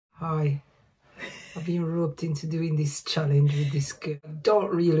Hi. I've been roped into doing this challenge with this girl. I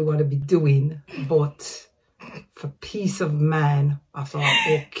don't really want to be doing, but for peace of mind, I thought,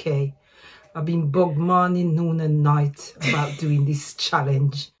 okay. I've been bugged morning, noon and night about doing this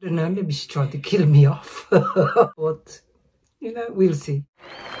challenge. I don't know, maybe she tried to kill me off. But, you know, we'll see.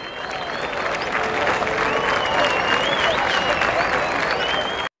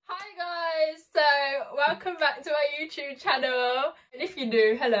 Hi guys, so welcome back to our YouTube channel. And if you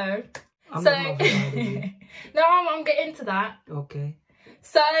do, hello. I'm not mother, by the way. No, I'm getting to that. Okay.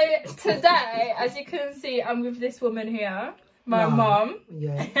 So today, as you can see, I'm with this woman here. My mum.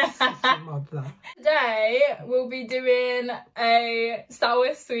 Yes, it's your mother. Today we'll be doing a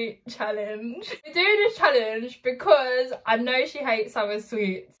sour sweet challenge. We're doing this challenge because I know she hates sour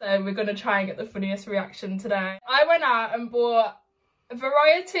sweet, so we're gonna try and get the funniest reaction today. I went out and bought a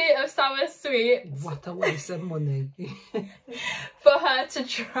variety of sour sweets. What a waste of money. For her to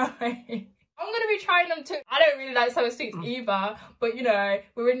try. I'm gonna be trying them too. I don't really like sour sweets either, but you know,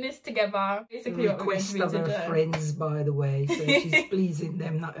 we're in this together. Basically, what we're going to be Request of her today. friends, by the way, so she's pleasing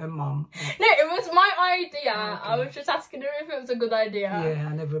them, not her mum. No, it was my idea. Okay. I was just asking her if it was a good idea. Yeah,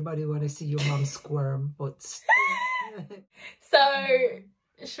 and everybody want to see your mum squirm, but So,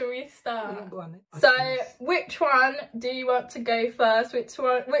 shall we start? yeah, go on. So, which one do you want to go first? Which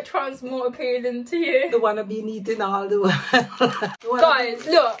one's more appealing to you? The one I've been eating all the while. Guys,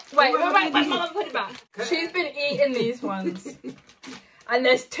 look. Wait, one Mama, put it back. She's been eating these ones. And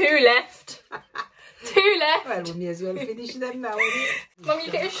there's two left. Two left. Well, we may as well finish them now. Mum,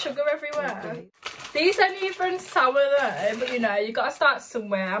 you get sugar everywhere. Okay. These aren't even sour though, but you know, you gotta start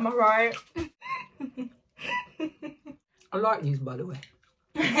somewhere, am I right? I like these, by the way.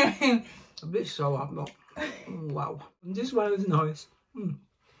 A bit sour, but wow. And this one is nice.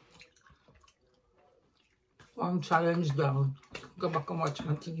 One challenge down. Go back and watch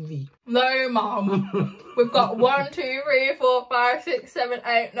my TV. No, Mum. We've got 1, 2, 3, 4, 5, 6, 7,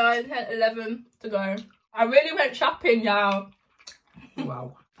 8, 9, 10, 11 to go. I really went shopping, y'all.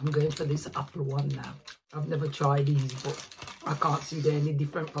 Wow. I'm going for this apple one now. I've never tried these, but I can't see they're any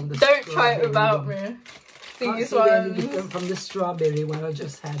different from the Don't try it without one. me. Can't These see they're any ones. different from the strawberry one I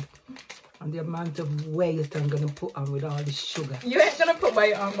just had. And the amount of weight I'm going to put on with all this sugar. You ain't gonna put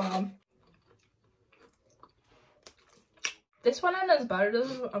weight on, Mum. This one ain't as bad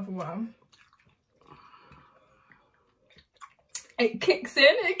as the other one. It kicks in,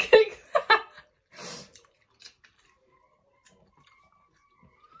 it kicks.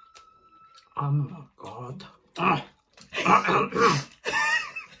 Oh my God.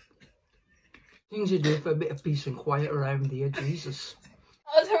 Things you do for a bit of peace and quiet around here, Jesus.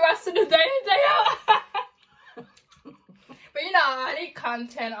 I was harassing the day in, day out. But you know, I need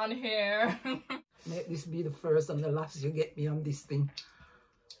content on here. Make this be the first and the last you get me on this thing.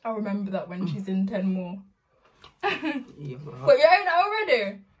 I'll remember that when she's in 10 more. Yeah, But you ain't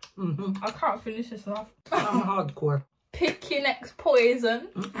already. Mm-hmm. I can't finish this off. I'm hardcore. Pick your next poison.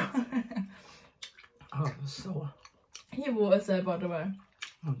 Oh, so Your water's there, by the way.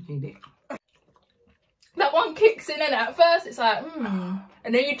 I need it. That one kicks in and at first it's like,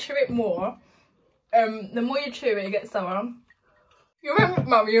 and then you chew it more. The more you chew it, it gets sour. You remember,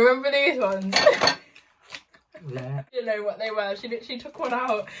 Mum, you remember these ones? Yeah. You know what they were. She literally took one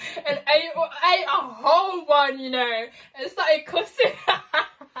out and ate a whole one, you know, and started cussing.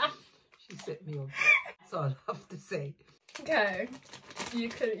 She set me up. That's all I have to say. Okay, you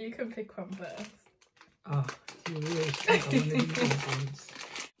can pick one first. Oh, you really think I want to eat these ones.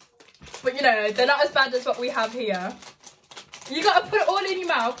 But you know, they're not as bad as what we have here. You gotta put it all in your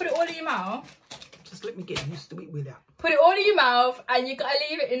mouth. Put it all in your mouth. Just let me get used to it with that. Put it all in your mouth, and you gotta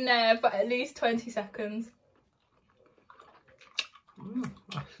leave it in there for at least 20 seconds.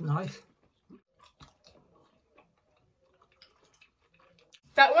 That's nice.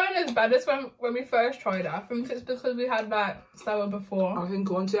 That weren't as bad as when we first tried it. I think it's because we had like sour before. I think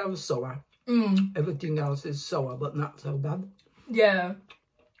once I was sour, everything else is sour, but not so bad. Yeah.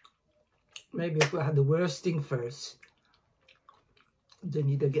 Maybe if we had the worst thing first, then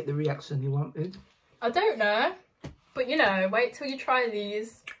you don't get the reaction you wanted. I don't know. But you know, wait till you try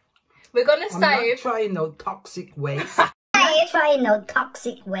these. We're gonna I'm not save. trying no toxic waste. I ain't trying no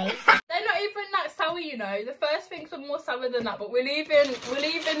toxic waste. They're not even that sour, you know. The first things were more sour than that, but we're leaving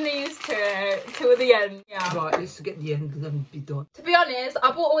these till the end. Yeah. Right, let's get the end of them be done. To be honest,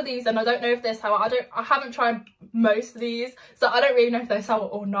 I bought all these and I don't know if they're sour. I haven't tried most of these, so I don't really know if they're sour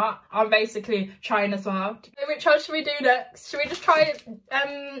or not. I'm basically trying as well. So which one should we do next? Should we just try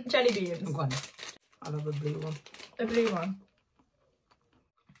jelly beans? I'm gonna. I'll have a blue one. The blue one.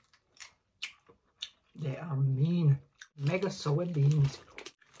 They are mean. Mega sour beans.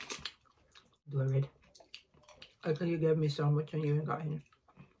 How can you give me so much and you ain't got any?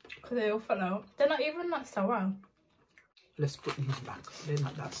 Because they all fell out. They're not even that sour. Let's put these back. They're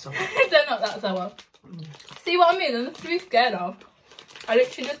not that sour. They're not that sour. See what I mean? There's nothing to be scared of. I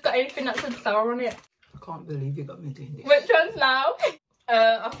literally just got anything that said sour on it. I can't believe you got me doing this. Which ones now?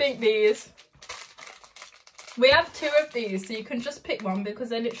 I think these. We have 2 of these, so you can just pick one because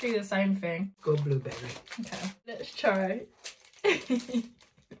they're literally the same thing. Go blueberry. Okay, let's try.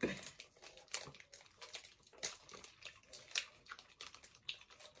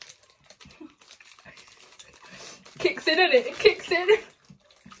 Kicks in, innit? It kicks in.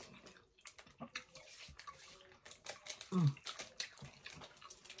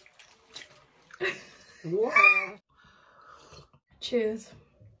 Wow. Cheers.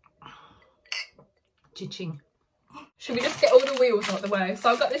 Chiching. Should we just get all the wheels out the way? So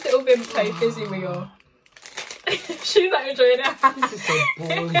I've got this little Vimto fizzy wheel. She's like enjoying it. This is so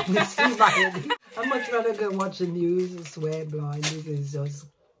boring. This is my head. I'd much rather go watch the news and swear blind. This is just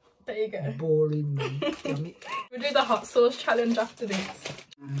There you go. boring, man. Damn it. We'll do the hot sauce challenge after this.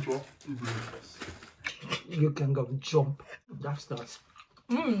 You can go and jump. That's nice.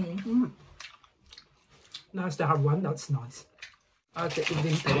 Nice to have one. That's nice. I'll take the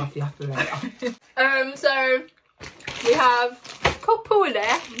Vimto off you after later. So we have a couple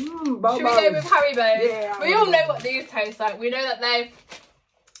left. Should we go with Haribo? Yeah, we all know what these taste like. We know that they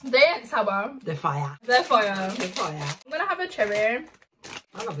ain't sour. The fire. They're fire. The fire. I'm gonna have a cherry.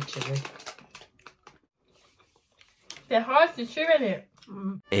 I love a cherry. They're hard to chew in it.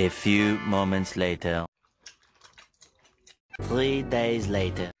 A few moments later. 3 days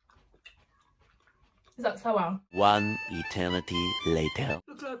later. Is that sour? 1 eternity later.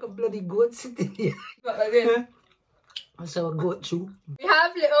 Look like a bloody goat sitting here. Not like this. I saw a goat chew. We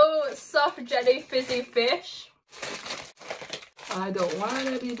have little soft jelly fizzy fish. I don't want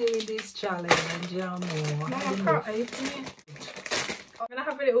to be doing this challenge anymore. No, I can't open it. I'm gonna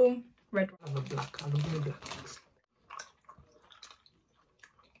have a little red one. I have a black. I love the black ones.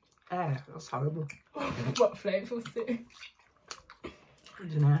 That's horrible. What flavour was it? I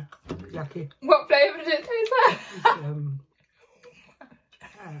don't know. Yucky. What flavour did it taste like?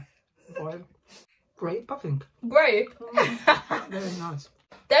 Boiled grape, I think. Grape. Not very nice.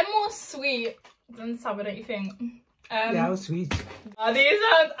 They're more sweet than sour, don't you think? Yeah, how sweet. These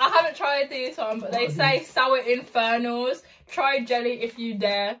ones, I haven't tried these ones, but they say sour infernals. Try jelly if you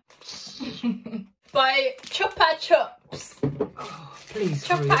dare. By Chupa Chups. Oh, please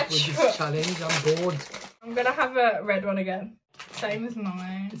Chupa hurry up with Chups. this challenge. I'm bored. I'm gonna have a red one again. Same as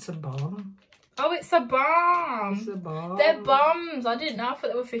mine. It's a bomb. Oh, it's a bomb. It's a bomb. They're bombs. I didn't know. I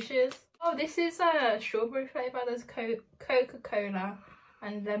thought they were fishes. Oh, this is a strawberry flavour. There's Coca-Cola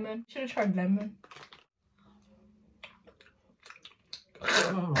and lemon. Should have tried lemon.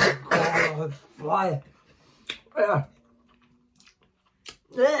 Oh my god, why? Yeah.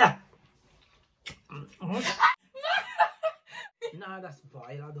 Yeah. No, that's vile.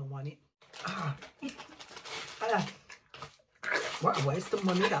 I don't want it. What a waste of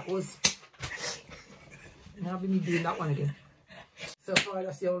money that was. Now having me doing that one again. So far,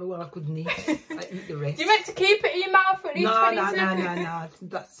 that's the only one I couldn't eat. I eat the rest. You meant to keep it in your mouth for at least 20 seconds. No.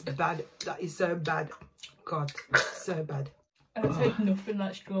 That's bad. That is so bad. God, so bad. I taste nothing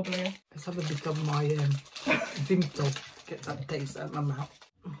like strawberry. Let's have a bit of my Vimto. Get that taste out of my mouth.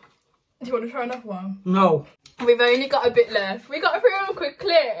 Do you want to try another one? No. We've only got a bit left. We got through them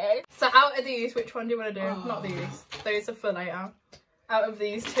quickly. So out of these, which one do you want to do? Not these. Those are for later. Out of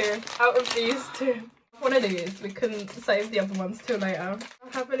these two. One of these. We can save the other ones till later.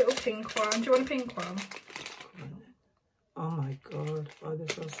 I'll have a little pink one. Do you want a pink one? Oh my god. Oh, they're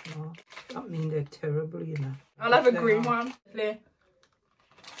so small. That means they're terrible, you know. I'll have a green one.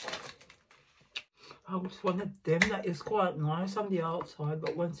 I was one of them that is quite nice on the outside,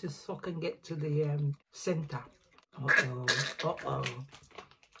 but once you suck and get to the centre. Uh-oh.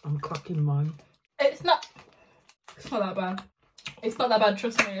 I'm clocking mine. It's not that bad. It's not that bad,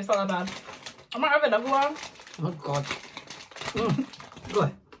 trust me, it's not that bad. I might have another one. Oh god. Go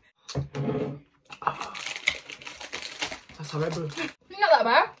ahead. That's horrible. Not that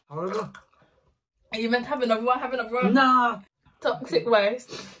bad. Horrible. Are you meant to have another one? Have another one? Nah. Toxic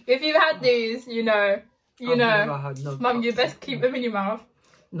waste. If you've had these, you know. I've never had no Mum, you toxic best keep them in your mouth.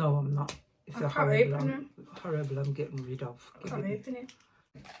 No, I'm not. If they're horrible, I'm getting rid of. I can't open it.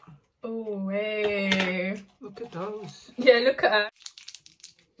 Oh, hey. Look at those. Yeah, look at her.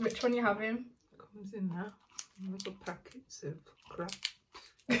 Which one you having? Comes in there. Little packets of crap.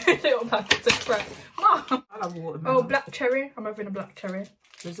 Little packets of crap. Mom. I'll have watermelon. Oh, black cherry. I'm having a black cherry.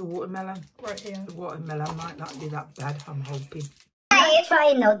 There's a watermelon. Right here. The watermelon might not be that bad, I'm hoping. Are you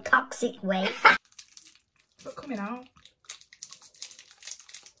trying no toxic waste? But coming out.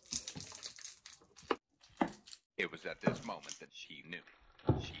 It was at this moment that she knew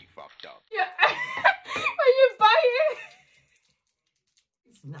she fucked up. Yeah. Are you buying?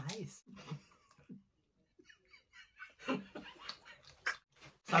 It's nice.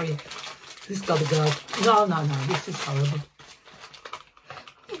 Sorry, this gotta go. No, this is horrible.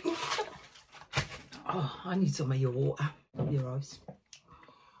 Oh, I need some of your water. Your ice.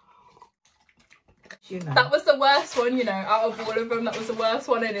 You know. That was the worst one, you know, out of all of them. That was the worst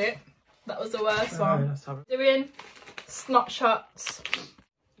one in it. That was the worst one. That's horrible. Doing snot shots.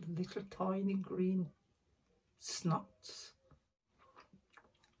 Little tiny green snots.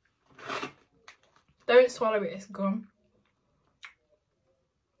 Don't swallow it, it's gum.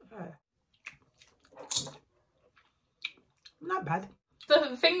 Not bad.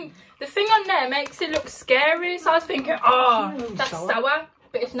 The thing on there makes it look scary, so I was thinking, oh, that's sour,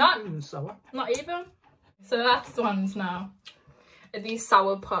 but it's not. Sour. Not even. So the last ones now are these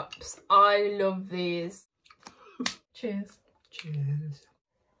sour pops. I love these. Cheers. Cheers.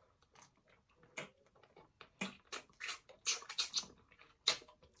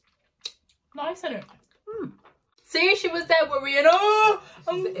 Nice, isn't it? See, she was there worrying, oh,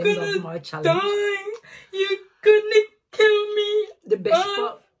 I'm This is the end gonna of my challenge. die. You're gonna kill me. The best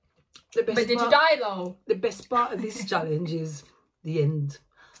part. The best But did you part, die, lol? The best part of this challenge is the end.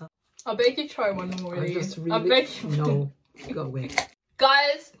 I beg you try one more of I these. just really I beg you. no. Go away.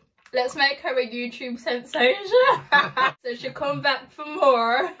 Guys, let's make her a YouTube sensation. So she'll come back for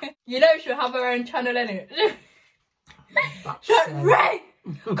more. You know she'll have her own channel, innit? She's like, Ray,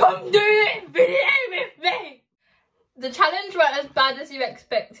 come do this video with me. The challenge wasn't as bad as you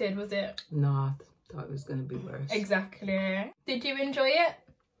expected, was it? No, I thought it was going to be worse. Exactly. Did you enjoy it?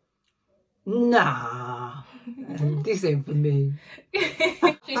 Nah. This ain't for me.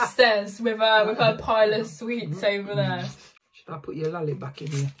 She says with her pile of sweets over there. Should I put your lolly back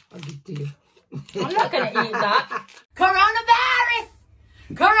in here? I'll give it to you. I'm not going to eat that. Coronavirus!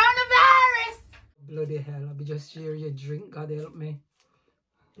 Coronavirus! Bloody hell, I'll be just sharing your drink. God help me.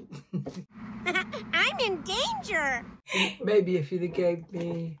 I'm in danger! Maybe if you'd have gave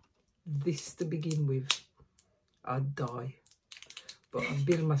me this to begin with, I'd die. But I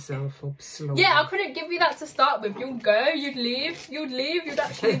build myself up slowly. Yeah, I couldn't give you that to start with. You'd go, you'd leave, you'd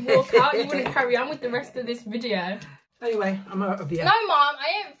actually walk out. You wouldn't carry on with the rest of this video. Anyway, I'm out of here. No, Mom,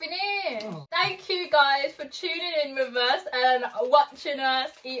 I ain't finished. Oh. Thank you guys for tuning in with us and watching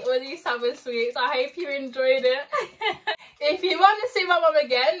us eat all these sour sweets. I hope you enjoyed it. If you want to see my mum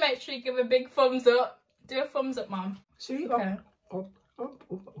again, make sure you give a big thumbs up. Do a thumbs up, Mum. See? Okay. Up.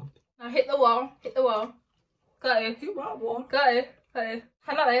 Now hit the wall. Hit the wall. Got it. You want one? Got it. Got it.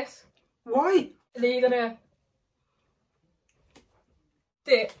 Hand like this. Why? And then you're gonna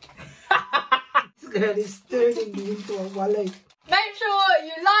dip. This girl is turning me into a wally. Make sure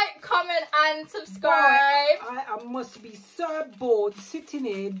you like, comment and subscribe. I must be so bored sitting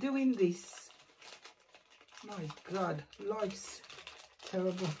here doing this. My God, life's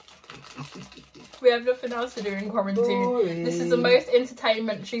terrible. We have nothing else to do in quarantine. Boring. This is the most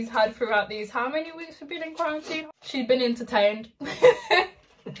entertainment she's had throughout these. How many weeks we've been in quarantine? She's been entertained. Is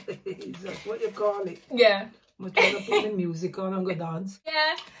that what you call it? Yeah. I'm trying to put the music on and go dance.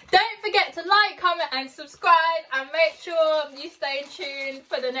 Yeah. Don't forget to like, comment and subscribe and make sure you stay tuned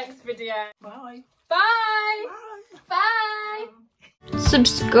for the next video. Bye. Bye. Bye. Bye.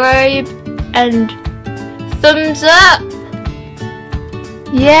 Subscribe and thumbs up.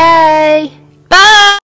 Yay! Bye!